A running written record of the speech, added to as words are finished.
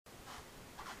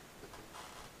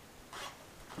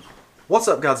What's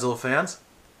up, Godzilla fans?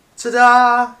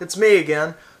 Ta-da! It's me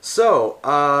again. So,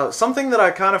 something that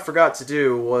I kind of forgot to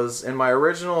do was in my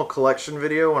original collection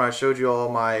video when I showed you all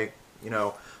my,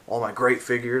 all my great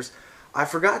figures, I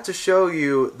forgot to show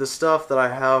you the stuff that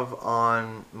I have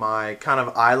on my kind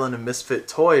of Island of Misfit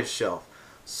Toys shelf.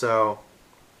 So,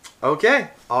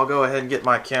 okay, I'll go ahead and get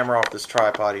my camera off this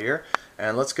tripod here,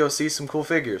 and let's go see some cool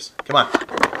figures. Come on.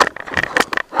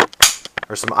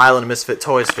 Or some Island of Misfit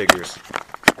Toys figures.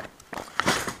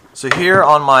 So here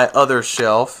on my other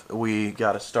shelf, we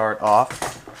got to start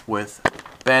off with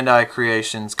Bandai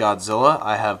Creations Godzilla.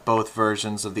 I have both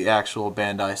versions of the actual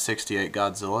Bandai 68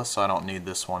 Godzilla, so I don't need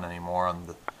this one anymore on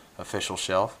the official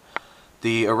shelf.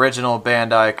 The original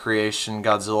Bandai Creation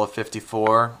Godzilla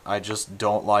 54, I just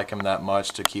don't like him that much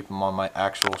to keep him on my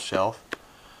actual shelf.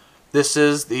 This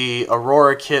is the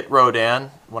Aurora Kit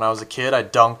Rodan. When I was a kid, I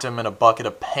dunked him in a bucket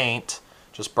of paint,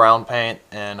 just brown paint,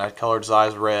 and I colored his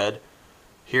eyes red.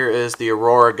 Here is the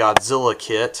Aurora Godzilla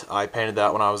kit. I painted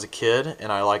that when I was a kid,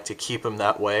 and I like to keep him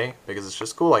that way because it's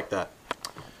just cool like that.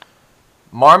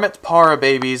 Marmot Para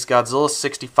Babies Godzilla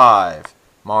 65,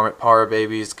 Marmot Para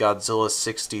Babies Godzilla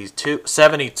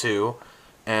 72,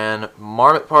 and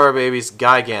Marmot Para Babies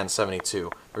Gigan 72.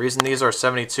 The reason these are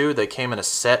 72, they came in a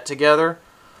set together.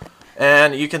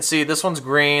 And you can see this one's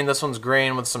green with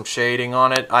some shading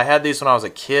on it. I had these when I was a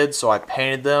kid, so I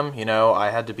painted them. You know,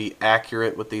 I had to be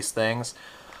accurate with these things.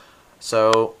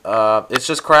 So, it's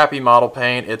just crappy model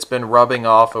paint. It's been rubbing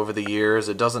off over the years.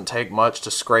 It doesn't take much to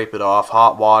scrape it off.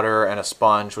 Hot water and a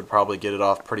sponge would probably get it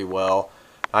off pretty well.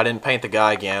 I didn't paint the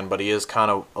guy again, but he is kind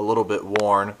of a little bit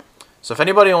worn. So if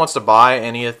anybody wants to buy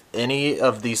any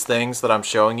of these things that I'm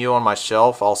showing you on my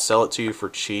shelf, I'll sell it to you for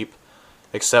cheap.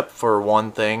 Except for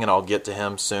one thing, and I'll get to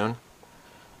him soon.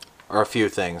 Or a few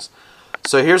things.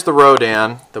 So here's the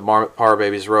Rodan, the Marmot Para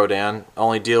Babies Rodan.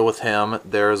 Only deal with him,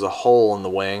 there's a hole in the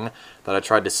wing that I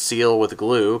tried to seal with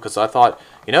glue, because I thought,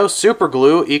 you know, super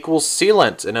glue equals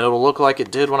sealant, and it'll look like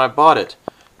it did when I bought it.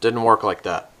 Didn't work like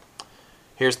that.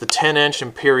 Here's the 10-inch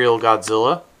Imperial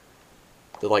Godzilla.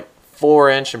 The like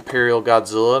 4-inch Imperial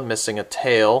Godzilla, missing a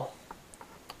tail.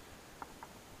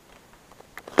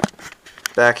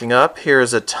 Backing up,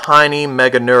 here's a tiny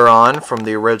Meganeuron from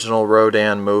the original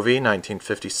Rodan movie,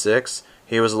 1956.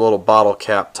 He was a little bottle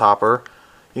cap topper.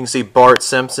 You can see Bart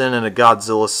Simpson in a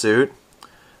Godzilla suit.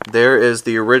 There is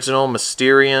the original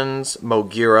Mysterians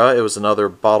Mogira. It was another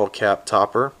bottle cap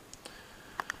topper.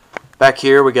 Back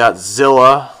here we got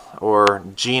Zilla, or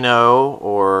Gino,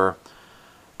 or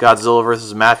Godzilla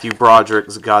vs. Matthew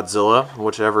Broderick's Godzilla,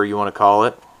 whichever you want to call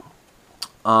it.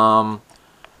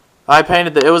 I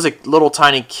painted it was a little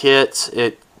tiny kit.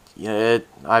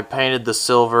 I painted the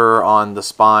silver on the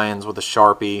spines with a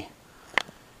Sharpie.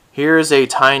 Here's a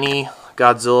tiny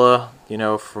Godzilla,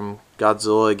 from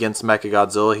Godzilla against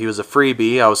Mechagodzilla. He was a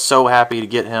freebie. I was so happy to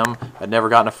get him. I'd never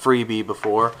gotten a freebie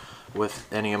before with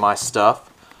any of my stuff.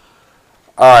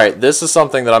 Alright, this is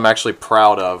something that I'm actually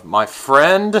proud of. My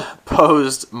friend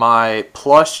posed my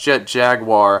plush Jet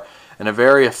Jaguar in a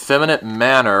very effeminate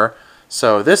manner.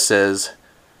 So this is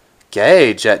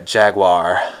gay Jet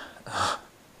Jaguar.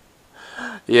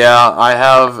 Yeah, I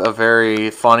have a very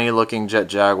funny looking Jet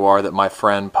Jaguar that my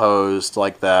friend posed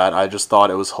like that. I just thought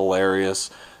it was hilarious,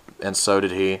 and so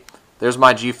did he. There's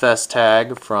my G-Fest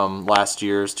tag from last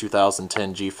year's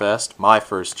 2010 G-Fest, my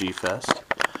first G-Fest.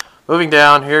 Moving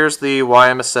down, here's the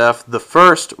YMSF, the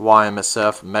first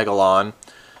YMSF Megalon.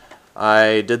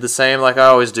 I did the same like I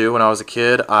always do when I was a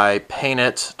kid. I paint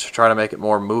it to try to make it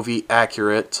more movie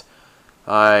accurate.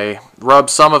 I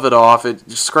rubbed some of it off. It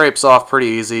scrapes off pretty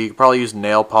easy. You could probably use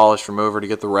nail polish remover to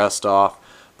get the rest off.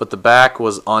 But the back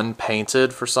was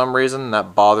unpainted for some reason, and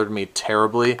that bothered me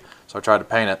terribly, so I tried to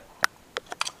paint it.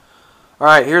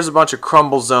 Alright, here's a bunch of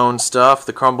Crumble Zone stuff.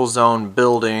 The Crumble Zone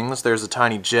buildings. There's a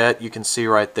tiny jet you can see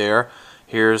right there.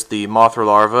 Here's the Mothra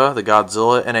Larva, the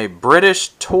Godzilla, and a British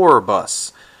tour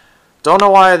bus. Don't know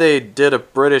why they did a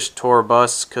British tour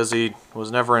bus, because he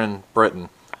was never in Britain.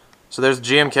 So there's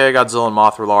GMK, Godzilla, and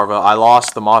Mothra Larva. I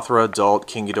lost the Mothra Adult,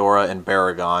 King Ghidorah, and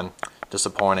Baragon.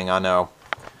 Disappointing, I know.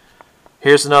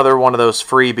 Here's another one of those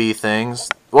freebie things.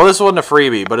 Well, this wasn't a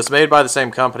freebie, but it's made by the same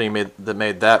company that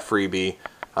made that freebie.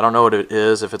 I don't know what it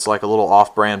is, if it's like a little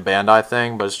off-brand Bandai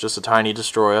thing, but it's just a tiny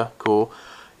Destroyer. Cool.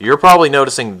 You're probably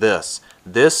noticing this.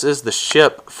 This is the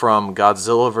ship from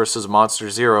Godzilla vs.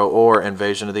 Monster Zero or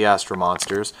Invasion of the Astro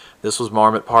Monsters. This was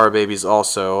Marmot Para Babies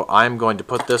also. I'm going to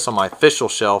put this on my official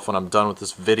shelf when I'm done with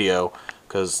this video,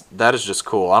 because that is just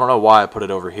cool. I don't know why I put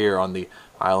it over here on the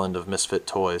Island of Misfit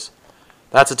Toys.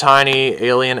 That's a tiny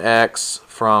Alien X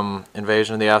from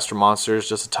Invasion of the Astro Monsters.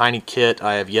 Just a tiny kit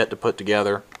I have yet to put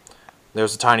together.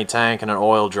 There's a tiny tank and an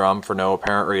oil drum for no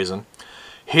apparent reason.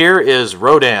 Here is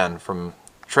Rodan from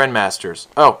Trendmasters.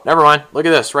 Oh, never mind. Look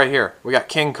at this right here. We got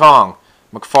King Kong.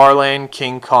 McFarlane,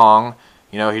 King Kong.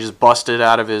 You know, he just busted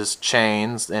out of his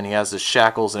chains and he has his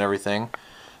shackles and everything.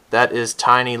 That is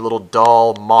tiny little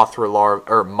doll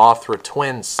Mothra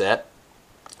twin set.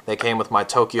 They came with my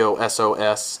Tokyo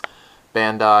SOS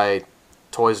Bandai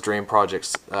Toys Dream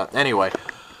Projects. Anyway,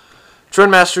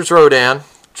 Trendmasters Rodan.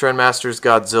 Trendmasters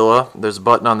Godzilla. There's a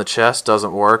button on the chest.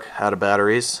 Doesn't work. Out of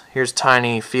batteries. Here's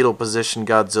tiny fetal position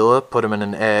Godzilla. Put him in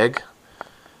an egg.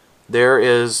 There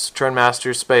is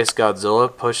Trendmasters Space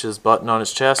Godzilla. Push his button on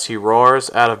his chest. He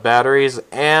roars. Out of batteries.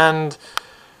 And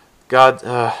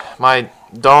my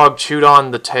dog chewed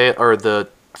on the tail or the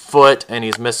foot, and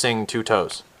he's missing 2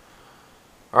 toes.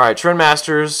 All right,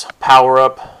 Trendmasters Power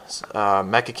Up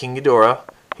Mecha King Ghidorah.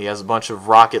 He has a bunch of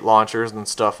rocket launchers and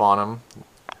stuff on him.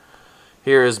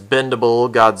 Here is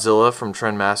Bendable Godzilla from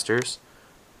Trendmasters.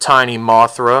 Tiny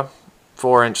Mothra,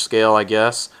 4-inch scale, I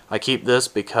guess. I keep this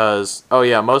because, oh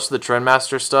yeah, most of the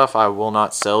Trendmaster stuff I will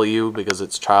not sell you because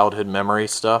it's childhood memory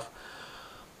stuff.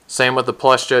 Same with the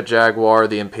Plush Jet Jaguar,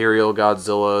 the Imperial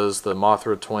Godzillas, the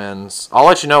Mothra twins. I'll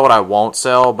let you know what I won't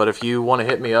sell, but if you want to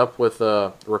hit me up with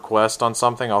a request on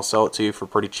something, I'll sell it to you for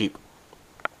pretty cheap.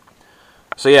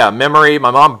 So yeah, memory.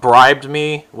 My mom bribed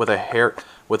me with a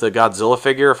Godzilla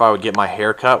figure if I would get my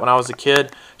hair cut when I was a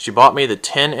kid. She bought me the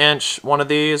 10-inch one of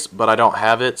these, but I don't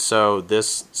have it, so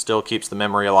this still keeps the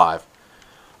memory alive.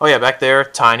 Oh yeah, back there,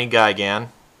 tiny Gigan.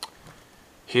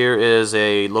 Here is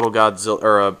a little Godzilla,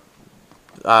 or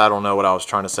I don't know what I was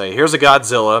trying to say. Here's a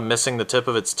Godzilla missing the tip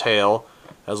of its tail.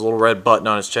 Has a little red button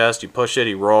on his chest. You push it,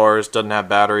 he roars. Doesn't have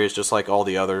batteries, just like all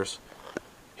the others.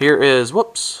 Here is,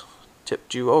 whoops,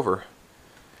 tipped you over.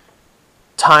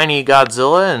 Tiny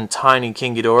Godzilla and Tiny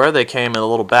King Ghidorah. They came in a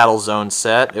little Battle Zone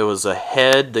set. It was a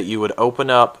head that you would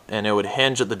open up, and it would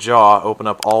hinge at the jaw, open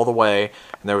up all the way,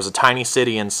 and there was a tiny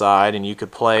city inside, and you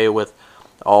could play with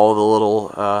all the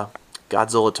little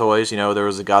Godzilla toys. You know, there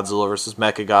was a Godzilla versus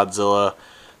Mecha Godzilla.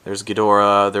 There's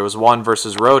Ghidorah. There was one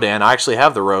versus Rodan. I actually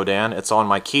have the Rodan. It's on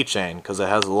my keychain because it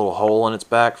has a little hole in its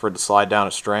back for it to slide down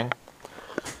a string.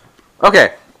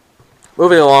 Okay.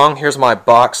 Moving along, here's my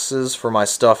boxes for my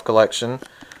stuff collection.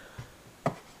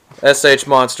 SH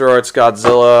Monster Arts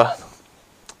Godzilla,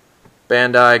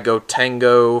 Bandai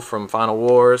Gotengo from Final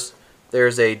Wars.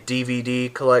 There's a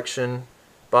DVD collection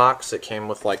box. It came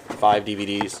with like 5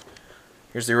 DVDs.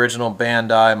 Here's the original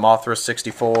Bandai Mothra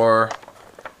 64,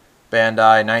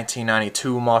 Bandai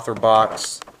 1992 Mothra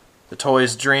box, the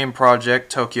Toys Dream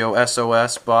Project Tokyo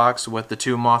SOS box with the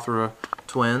 2 Mothra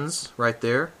twins right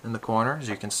there in the corner, as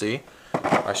you can see.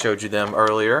 I showed you them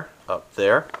earlier, up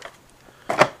there.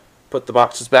 Put the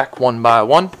boxes back one by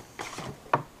one.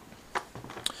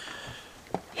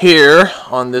 Here,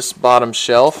 on this bottom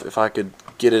shelf, if I could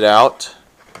get it out,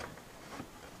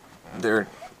 they're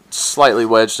slightly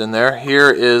wedged in there. Here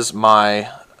is my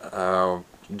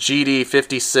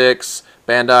GD56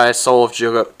 Bandai Soul of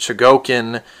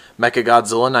Chogokin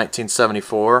Mechagodzilla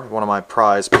 1974, one of my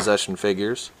prized possession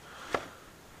figures.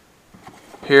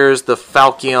 Here's the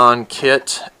Falchion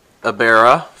Kit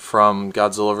Ibera from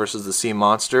Godzilla vs. the Sea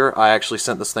Monster. I actually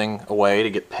sent this thing away to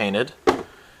get painted.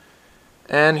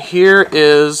 And here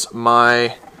is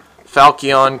my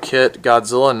Falchion Kit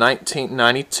Godzilla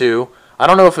 1992. I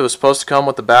don't know if it was supposed to come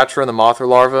with the Batra and the Mothra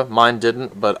larva. Mine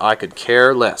didn't, but I could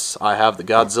care less. I have the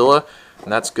Godzilla,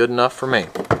 and that's good enough for me.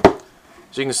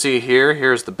 As you can see here,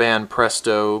 here's the Band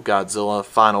Presto Godzilla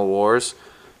Final Wars.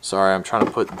 Sorry, I'm trying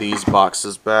to put these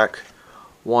boxes back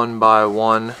one by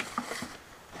one.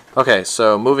 Okay,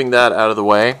 so moving that out of the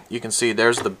way, you can see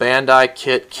there's the Bandai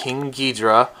Kit King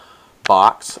Ghidorah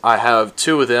box. I have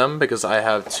 2 of them because I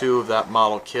have 2 of that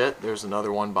model kit. There's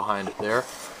another one behind it there.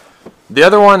 The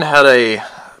other one had a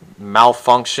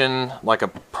malfunction, like a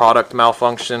product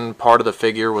malfunction. Part of the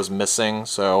figure was missing,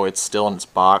 so it's still in its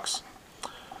box.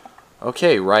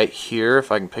 Okay, right here,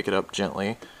 if I can pick it up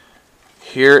gently,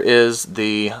 here is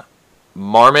the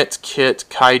Marmot Kit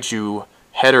Kaiju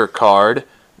header card.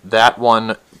 That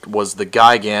one was the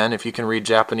Gigan. If you can read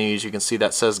Japanese, you can see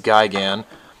that says Gigan.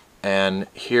 And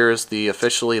here's the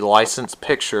officially licensed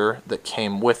picture that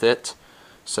came with it.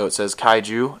 So it says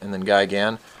Kaiju and then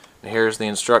Gigan. And here's the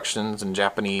instructions in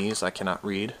Japanese. I cannot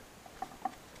read.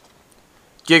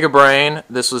 Gigabrain.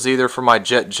 This was either for my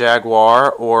Jet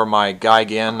Jaguar or my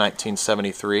Gigan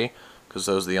 1973, because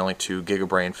those are the only 2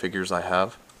 Gigabrain figures I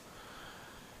have.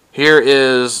 Here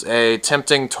is a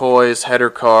Tempting Toys header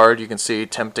card. You can see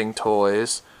Tempting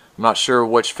Toys. I'm not sure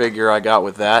which figure I got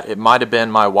with that. It might have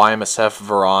been my YMSF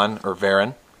Varan or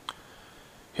Varan.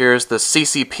 Here's the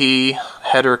CCP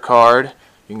header card.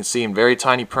 You can see in very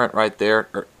tiny print right there,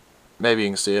 or maybe you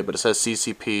can see it, but it says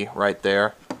CCP right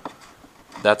there.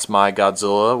 That's my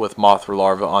Godzilla with Mothra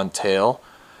larva on tail.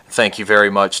 Thank you very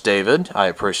much, David. I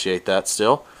appreciate that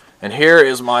still. And here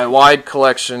is my wide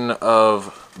collection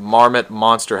of Marmot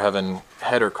Monster Heaven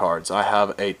header cards. I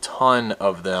have a ton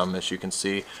of them, as you can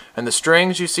see. And the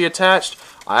strings you see attached,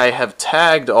 I have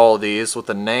tagged all these with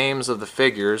the names of the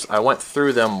figures. I went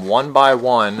through them one by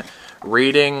one,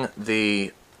 reading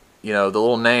the the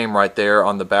little name right there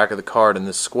on the back of the card in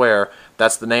this square.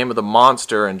 That's the name of the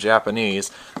monster in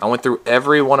Japanese. I went through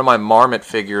every one of my Marmot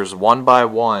figures one by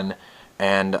one,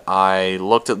 and I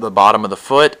looked at the bottom of the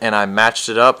foot and I matched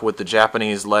it up with the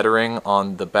Japanese lettering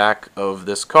on the back of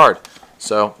this card.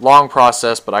 So, long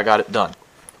process, but I got it done.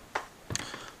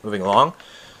 Moving along.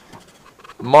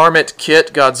 Marmot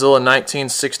Kit Godzilla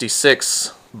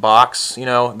 1966 box.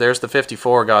 There's the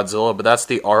 54 Godzilla, but that's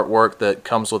the artwork that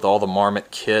comes with all the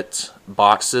Marmot Kit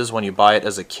boxes when you buy it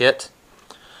as a kit.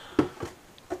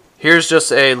 Here's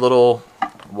just a little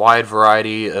wide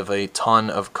variety of a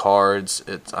ton of cards.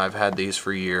 I've had these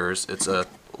for years. It's a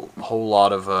whole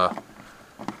lot of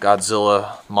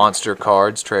Godzilla monster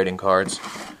cards, trading cards.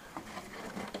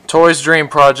 Toys Dream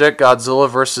Project Godzilla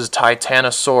vs.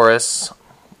 Titanosaurus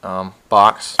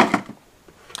box.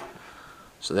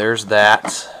 So there's that.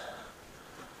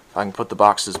 If I can put the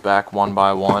boxes back one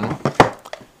by one.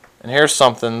 And here's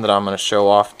something that I'm going to show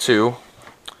off too.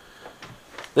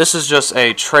 This is just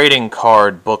a trading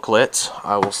card booklet.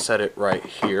 I will set it right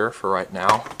here for right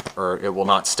now, or it will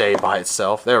not stay by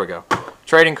itself. There we go.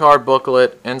 Trading card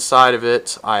booklet. Inside of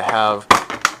it I have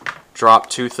dropped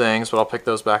two things, but I'll pick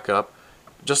those back up.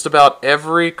 Just about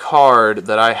every card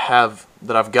that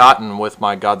I've gotten with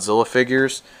my Godzilla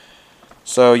figures.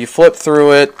 So you flip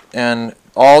through it, and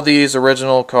all these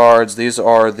original cards, these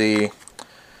are the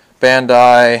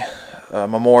Bandai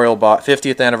Memorial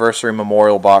 50th Anniversary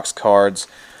Memorial Box cards.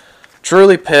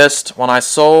 Truly pissed when I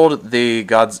sold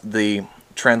the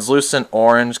translucent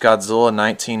orange Godzilla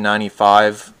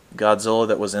 1995 Godzilla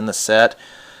that was in the set.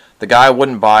 The guy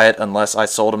wouldn't buy it unless I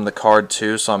sold him the card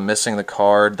too, so I'm missing the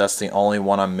card. That's the only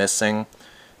one I'm missing.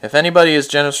 If anybody is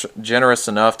generous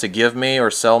enough to give me or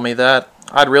sell me that,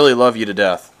 I'd really love you to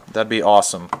death. That'd be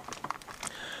awesome.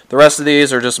 The rest of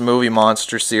these are just movie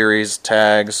monster series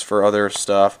tags for other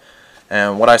stuff.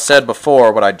 And what I said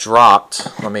before, what I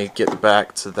dropped, let me get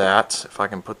back to that, if I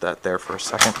can put that there for a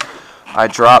second. I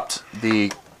dropped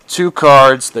the two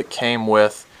cards that came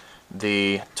with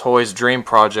the Toys Dream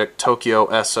Project Tokyo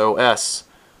SOS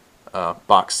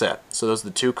box set. So those are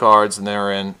the two cards,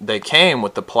 and they came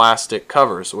with the plastic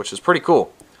covers, which is pretty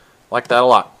cool. Like that a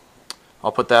lot.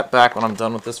 I'll put that back when I'm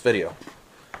done with this video.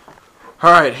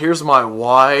 Alright, here's my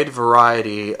wide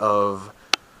variety of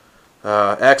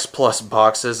X Plus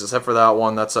boxes, except for that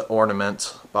one, that's an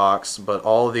ornament box, but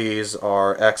all of these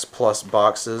are X Plus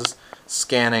boxes,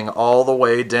 scanning all the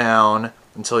way down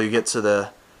until you get to the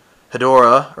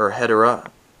Hedorah, or Hedorah,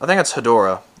 I think it's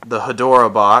Hedorah, the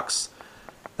Hedorah box.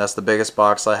 That's the biggest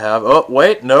box I have. Oh,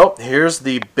 wait, nope, here's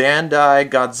the Bandai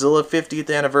Godzilla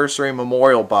 50th Anniversary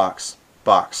Memorial box.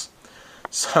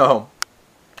 So,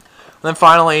 then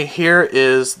finally, here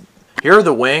are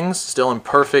the wings, still in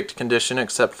perfect condition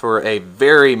except for a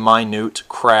very minute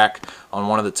crack on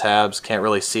one of the tabs. Can't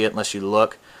really see it unless you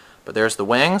look. But there's the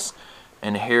wings,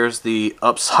 and here's the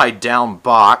upside down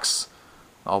box.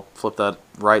 I'll flip that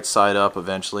right side up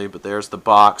eventually, but there's the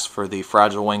box for the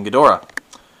Fragile Wing Ghidorah.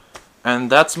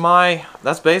 And that's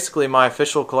basically my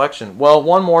official collection. Well,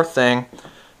 one more thing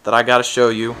that I gotta show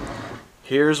you.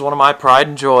 Here's one of my pride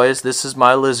and joys. This is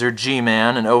my lizard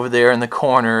G-Man, and over there in the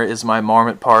corner is my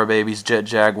Marmot Par Baby's Jet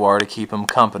Jaguar to keep him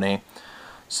company.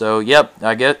 So, yep,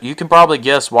 you can probably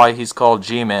guess why he's called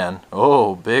G-Man.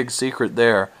 Oh, big secret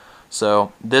there.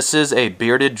 So, this is a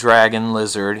bearded dragon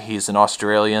lizard. He's an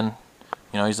Australian,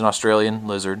 he's an Australian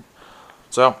lizard.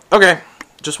 So, okay,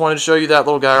 just wanted to show you that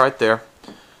little guy right there.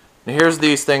 And here's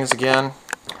these things again.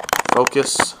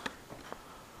 Focus.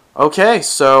 Okay,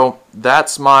 so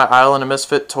that's my Island of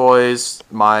Misfit Toys,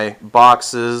 my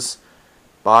boxes.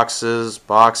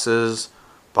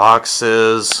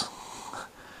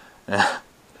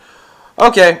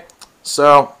 Okay,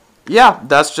 so yeah,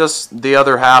 that's just the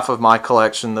other half of my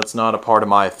collection that's not a part of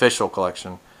my official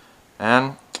collection.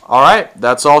 And alright,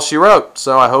 that's all she wrote,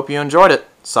 so I hope you enjoyed it.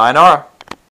 Sayonara.